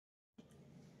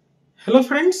Hello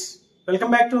friends, welcome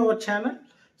back to our channel.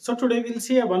 So today we'll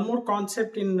see one more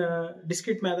concept in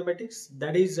discrete mathematics,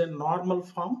 that is a normal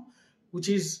form, which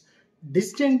is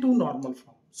disjunctive normal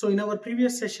form. So in our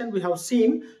previous session we have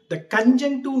seen the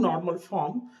conjunctive normal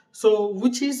form, so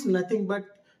which is nothing but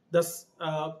the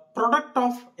product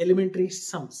of elementary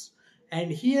sums.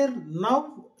 And here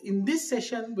now in this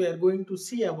session we are going to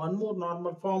see one more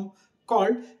normal form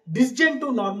called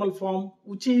disjunctive normal form,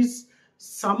 which is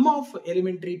sum of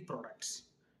elementary products.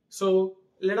 So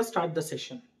let us start the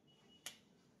session.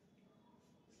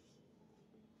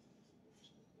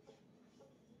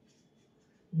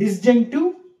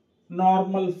 Disjunctive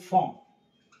normal form.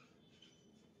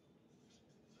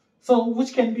 So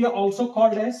which can be also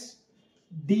called as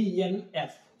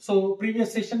DNF. So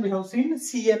previous session we have seen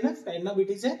CNF and now it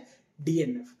is a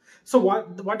DNF. So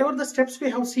whatever the steps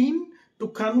we have seen to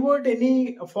convert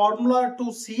any formula to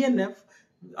CNF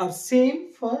are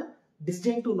same for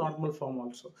disjunctive normal form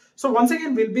also. So once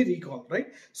again we'll be recalled, right?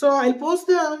 So I'll post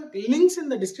the links in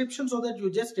the description so that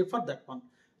you just refer that one,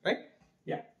 right?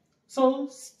 Yeah. So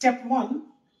step 1,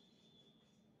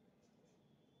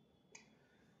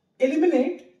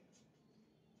 eliminate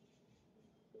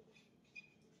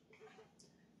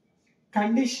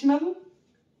conditional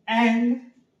and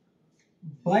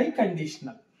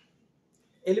biconditional.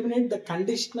 Eliminate the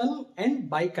conditional and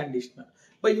biconditional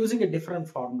by using a different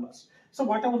formulas. So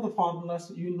whatever the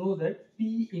formulas, you know that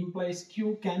P implies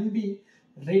Q can be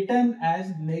written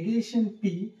as negation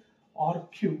P or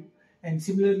Q, and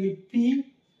similarly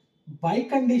P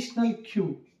biconditional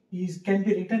Q can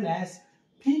be written as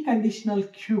P conditional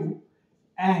Q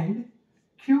and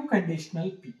Q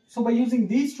conditional P. So by using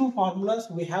these two formulas,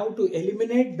 we have to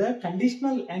eliminate the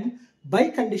conditional and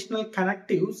biconditional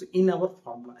connectives in our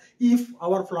formula. If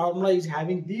our formula is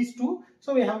having these two,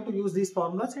 so we have to use these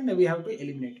formulas and we have to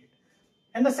eliminate it.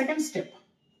 And the second step.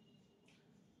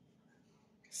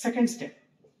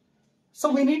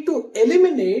 So we need to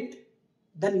eliminate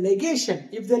the negation.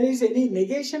 If there is any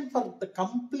negation for the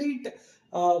complete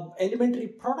elementary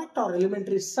product or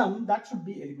elementary sum, that should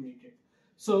be eliminated.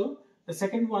 So the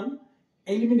second one,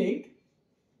 eliminate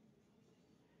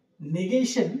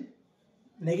negation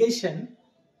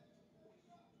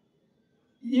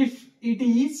if it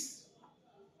is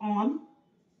on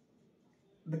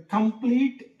the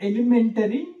complete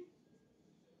elementary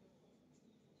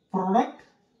product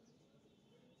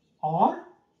or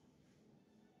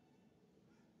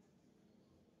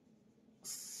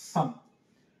sum.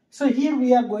 So here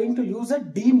we are going to use a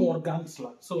De Morgan's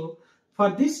law. So for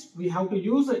this we have to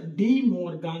use a De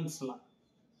Morgan's law.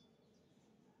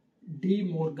 De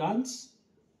Morgan's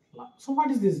law. So what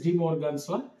is this De Morgan's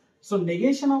law? So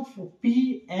negation of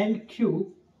P and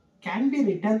Q can be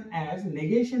written as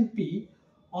negation P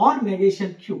or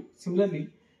negation Q. Similarly,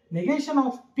 negation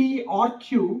of P or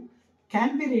Q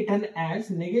can be written as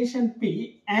negation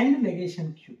P and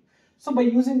negation Q. So by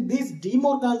using this De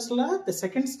Morgan's law, the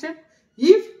second step,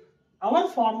 if our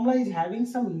formula is having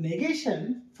some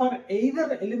negation for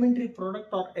either elementary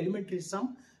product or elementary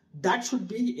sum, that should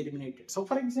be eliminated. So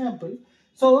for example,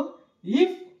 so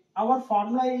if our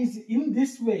formula is in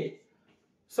this way,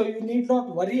 so you need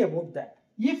not worry about that.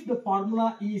 If the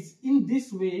formula is in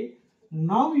this way,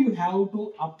 now you have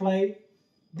to apply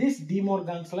this De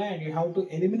Morgan's law and you have to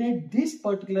eliminate this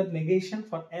particular negation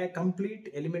for a complete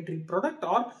elementary product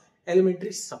or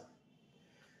elementary sum.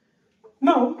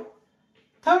 Now,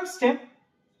 third step.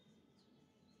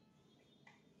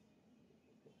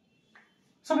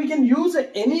 So we can use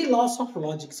any laws of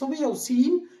logic. So we have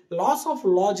seen laws of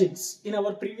logics in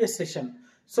our previous session.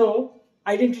 So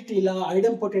identity law,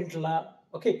 idempotent law,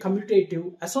 okay,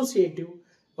 commutative, associative,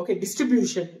 okay,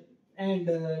 distribution, and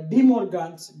De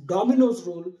Morgan's, Domino's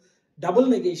rule, double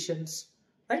negations,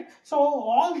 right? So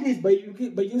all these,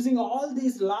 by using all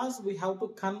these laws, we have to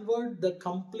convert the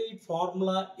complete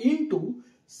formula into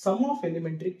sum of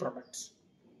elementary products,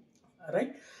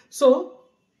 right? So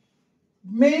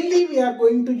mainly we are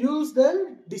going to use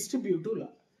the distributive law.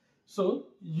 So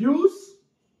use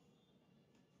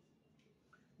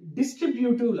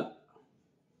distributive law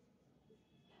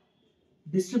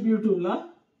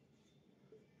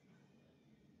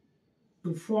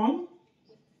to form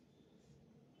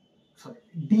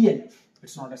DNF.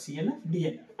 It's not a CNF,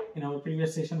 DNF. In our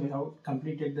previous session we have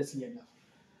completed the CNF.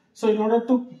 So in order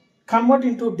to convert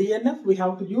into DNF, we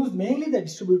have to use mainly the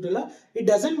distributive law. It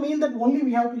doesn't mean that only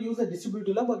we have to use the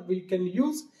distributive law, but we can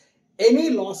use any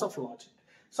laws of logic.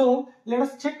 So let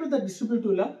us check with the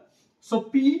distributive law. So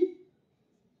P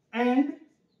and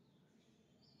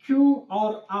Q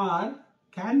or R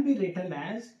can be written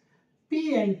as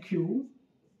P and Q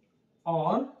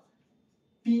or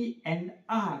P and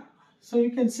R. So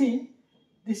you can see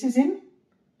this is in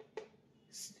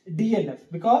DNF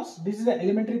because this is the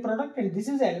elementary product and this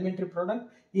is the elementary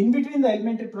product. In between the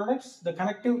elementary products, the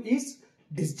connective is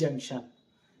disjunction.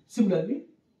 Similarly,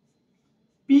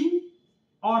 P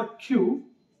or Q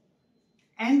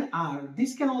and R,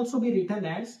 this can also be written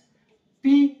as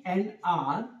P and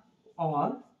R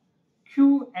or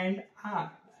Q and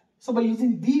R. So by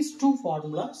using these two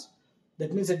formulas,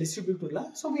 that means a distributive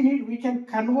law, so we can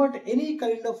convert any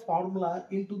kind of formula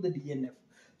into the DNF.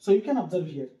 So you can observe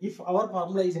here, if our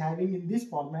formula is having in this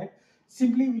format,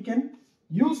 simply we can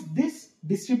use this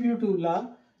distributive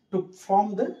law to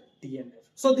form the DNF.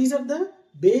 So these are the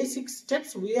basic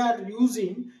steps we are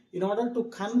using in order to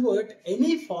convert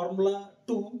any formula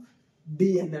to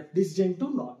DNF,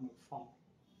 disjunctive normal form.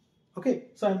 Okay,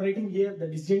 so I'm writing here the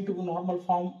disjunctive normal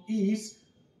form is,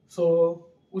 so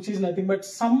which is nothing but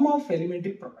sum of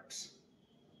elementary products.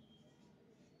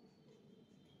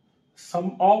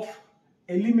 Sum of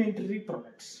elementary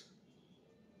products.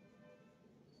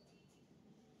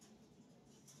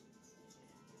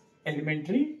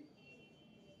 Elementary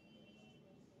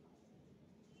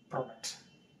products.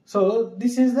 So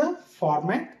this is the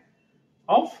format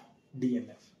of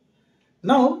DNF.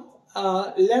 Now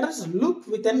let us look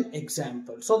with an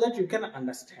example so that you can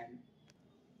understand.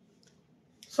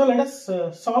 So let us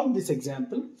solve this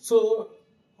example. So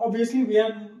obviously we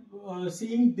are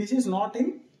seeing this is not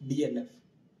in DNF.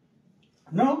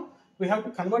 Now we have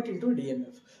to convert into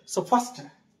DNF. So first,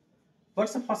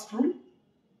 what's the first rule?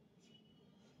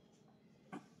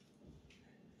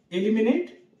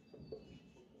 Eliminate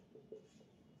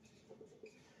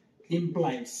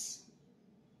implies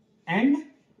and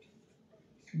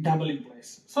double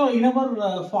implies. So in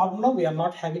our formula we are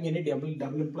not having any double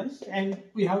implies and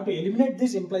we have to eliminate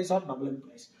this implies or double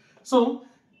implies. So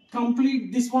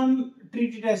complete this one,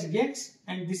 treat it as x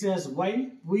and this as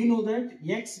y. We know that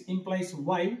x implies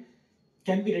y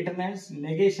can be written as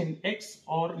negation x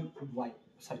or y.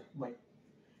 Y.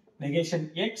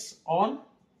 Negation x or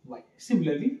y.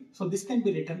 Similarly, so this can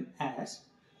be written as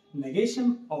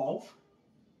negation of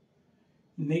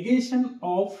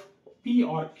P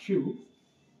or Q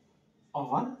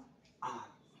or R.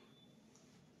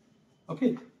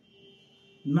 Okay.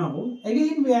 Now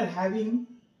again we are having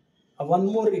one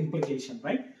more implication,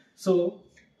 right? So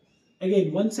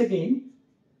again, once again,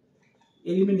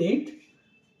 eliminate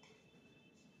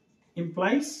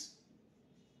implies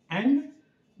and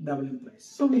double implies.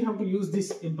 So we have to use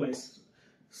this implies.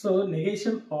 So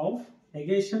negation of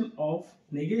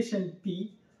negation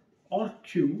P or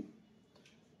Q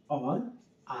or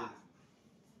R.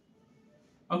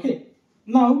 Okay.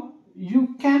 Now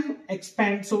you can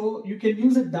expand, so you can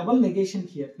use a double negation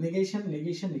here. Negation,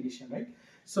 right?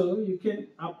 So you can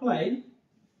apply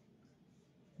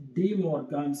De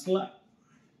Morgan's law.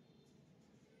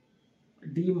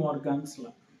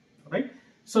 Right?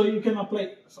 So you can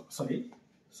apply,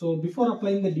 so before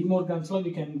applying the De Morgan's law,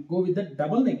 we can go with the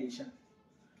double negation.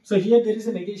 So here there is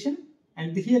a negation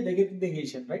and here there is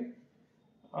negation, right?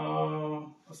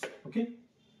 Okay.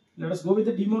 Let us go with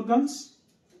the De Morgan's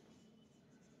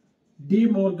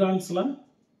law.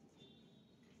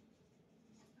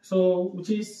 So which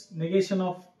is negation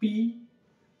of P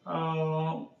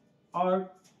or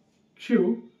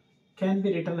Q can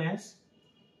be written as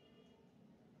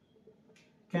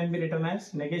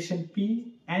negation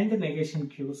P and negation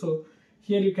Q. So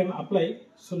here you can apply,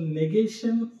 so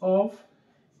negation of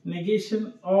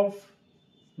negation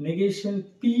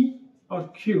P or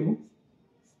Q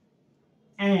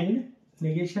and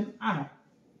negation R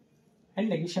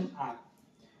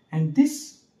and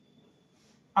this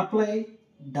apply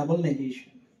double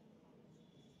negation.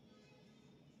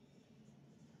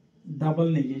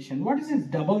 What is this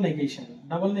double negation?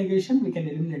 Double negation, we can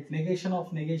eliminate negation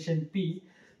of negation P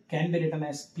can be written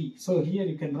as P. So here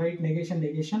you can write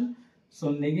negation.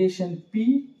 So negation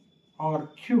P or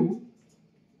Q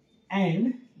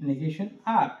and negation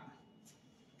R.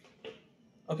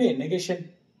 Okay,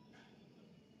 negation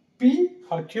P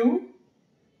or Q,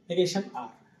 negation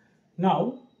R.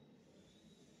 Now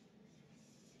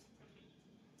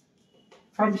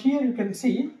from here you can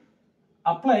see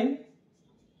apply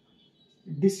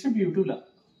distributive law.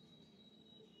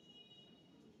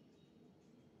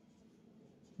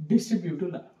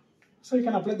 So you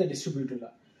can apply the distributive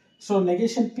law. So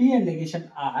negation P and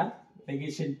negation R,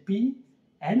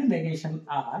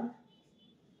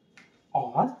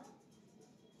 or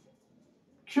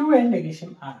Q and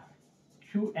negation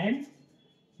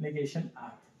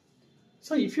R.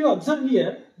 So if you observe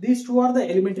here, these two are the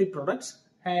elementary products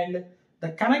and the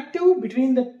connective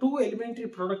between the two elementary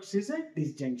products is a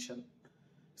disjunction.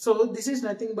 So this is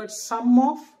nothing but sum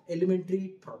of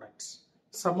elementary products.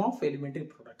 Sum of elementary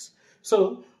products.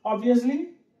 So obviously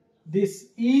this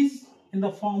is in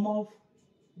the form of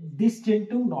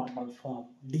disjunctive normal form,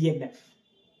 DNF.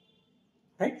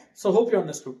 Right? So hope you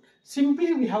understood.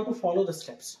 Simply we have to follow the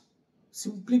steps.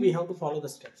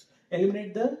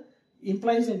 Eliminate the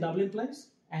implies and double implies,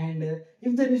 and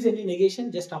if there is any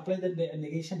negation, just apply the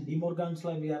negation. De Morgan's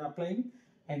law we are applying,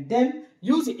 and then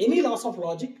use any laws of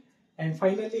logic, and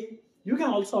finally you can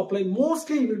also apply,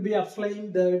 mostly you will be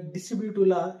applying the distributive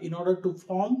law in order to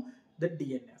form the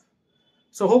DNF.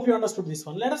 So hope you understood this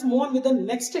one. Let us move on with the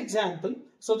next example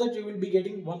so that you will be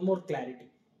getting one more clarity.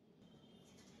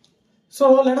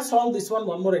 So let us solve this one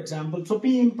more example. So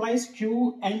P implies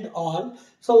Q and R,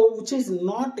 so which is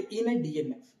not in a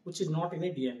DNF.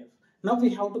 Now we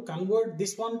have to convert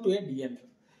this one to a DNF.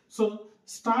 So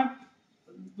start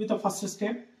with the first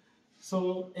step.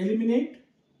 So eliminate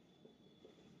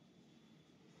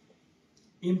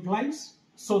implies,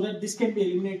 so that this can be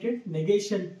eliminated.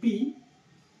 Negation P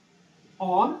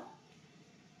or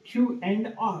Q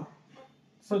and R.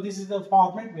 So this is the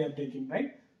format we are taking,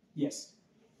 right? Yes.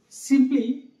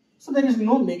 Simply, so there is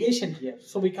no negation here.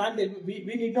 So we can't, we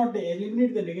need not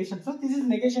eliminate the negation. So this is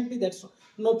negation P, that's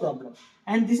no problem.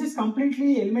 And this is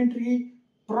completely elementary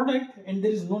product and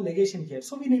there is no negation here.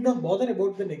 So we need not bother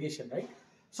about the negation, right?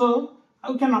 So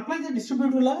we can apply the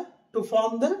distributive law to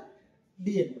form the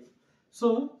DNF.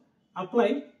 So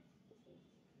apply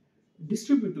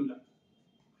distributive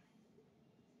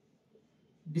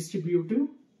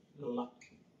law.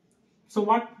 So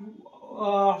what,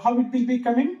 how it will be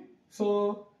coming?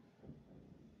 So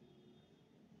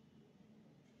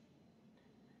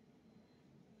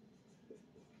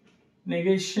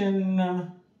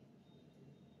negation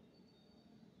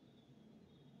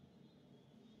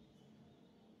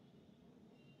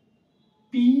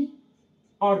P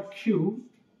or Q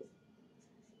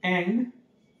and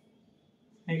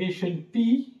negation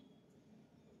P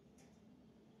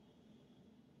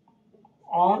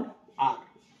or R.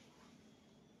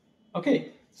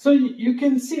 Okay, so you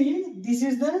can see this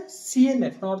is the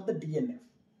CNF, not the DNF.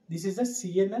 This is the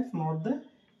CNF, not the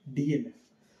DNF.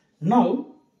 Now,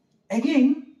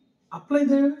 again, apply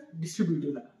the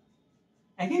distributive law.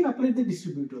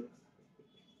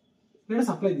 Let us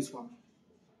apply this one.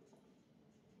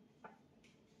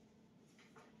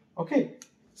 Okay,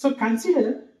 so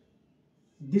consider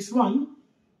this one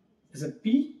is a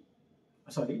P,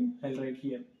 sorry, I'll write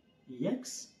here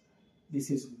X, this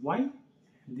is Y,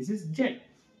 and this is Z.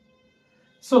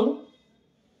 So,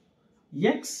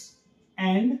 X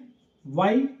and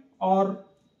Y or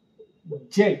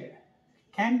Z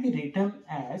can be written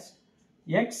as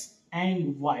X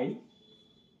and Y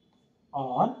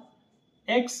or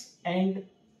X and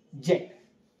Z.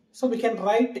 So, we can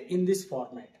write in this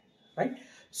format, right?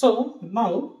 So,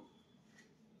 now,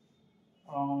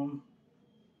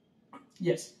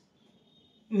 yes,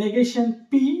 negation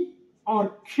P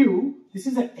or Q, this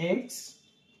is a X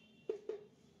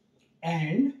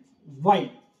and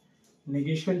Y.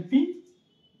 Negation P.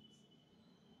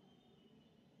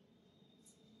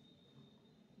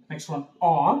 Next one,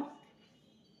 or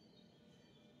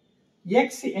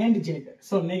X and Z.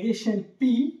 So negation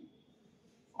P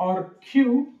or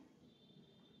Q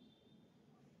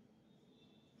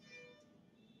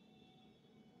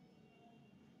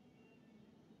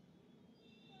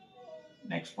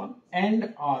next one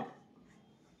and R.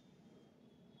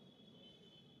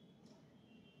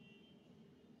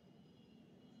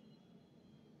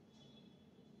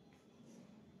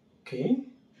 Okay,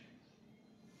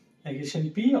 negation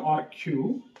P or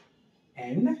Q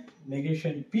and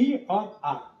negation P or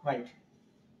R, right?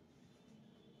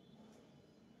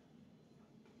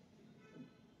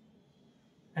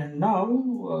 And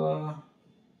now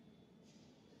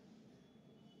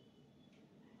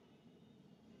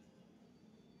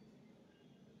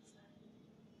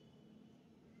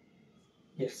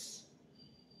yes.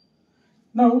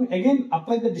 Now again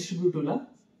apply the distributive law.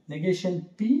 Negation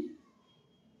P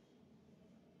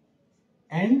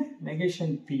and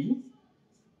negation P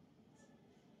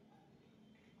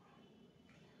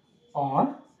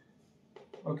or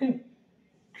okay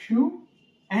Q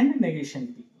and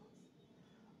negation P,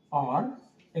 or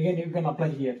again you can apply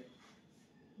here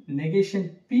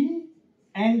negation P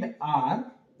and R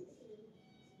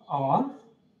or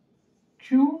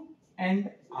Q and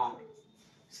R.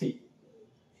 See,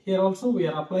 here also we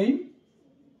are applying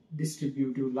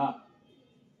distributive law.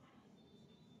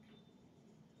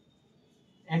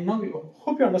 And now we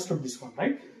hope you understood this one,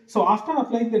 right? So after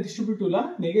applying the distributive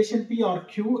law, negation P or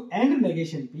Q and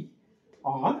negation P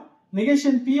or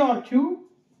negation P or Q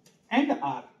and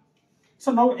R.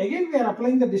 So now again we are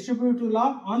applying the distributive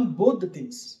law on both the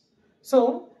things.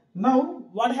 So now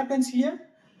what happens here?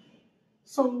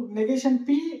 So negation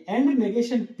P and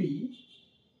negation P,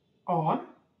 or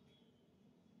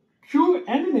Q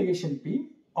and negation P,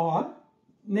 or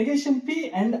negation P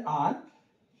and R,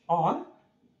 or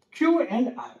Q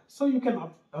and R. So you can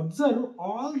observe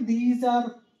all these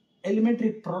are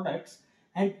elementary products,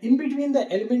 and in between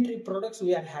the elementary products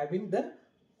we are having the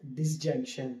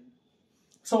disjunction.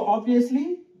 So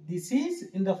obviously this is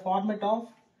in the format of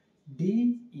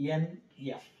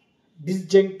DNF,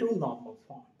 disjunctive normal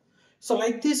form. So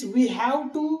like this we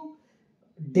have to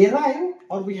derive,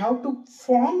 or we have to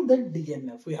form the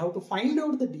DNF. We have to find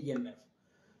out the DNF,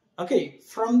 okay,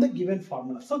 from the given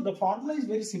formula. So the formula is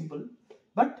very simple,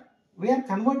 but we are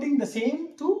converting the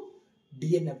same to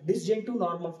DNF, disjunctive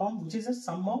normal form, which is a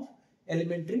sum of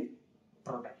elementary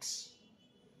products,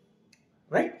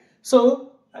 right? So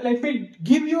let me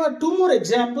give you two more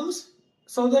examples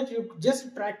so that you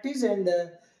just practice and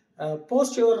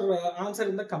post your answer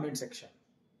in the comment section.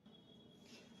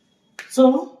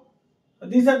 So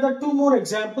these are the two more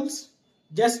examples.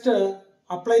 Just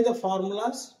apply the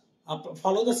formulas,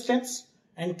 follow the steps,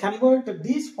 and convert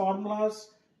these formulas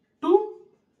to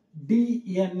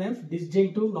DNF,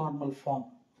 disjunctive normal form,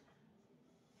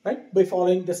 right? By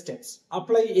following the steps.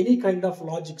 Apply any kind of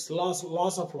logics,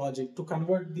 laws of logic to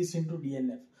convert this into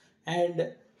DNF.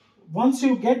 And once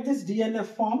you get this DNF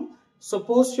form, so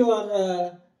post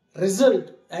your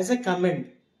result as a comment,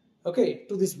 okay,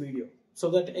 to this video, so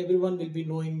that everyone will be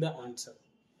knowing the answer,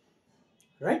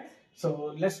 right?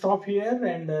 So let's stop here,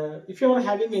 and if you are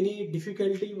having any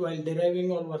difficulty while deriving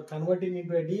or converting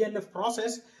into a DNF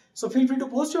process, so feel free to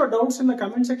post your doubts in the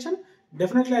comment section.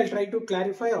 Definitely I'll try to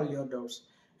clarify all your doubts.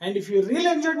 And if you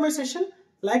really enjoyed my session,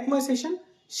 like my session,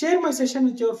 share my session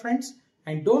with your friends,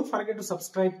 and don't forget to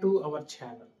subscribe to our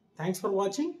channel. Thanks for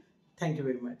watching. Thank you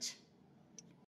very much.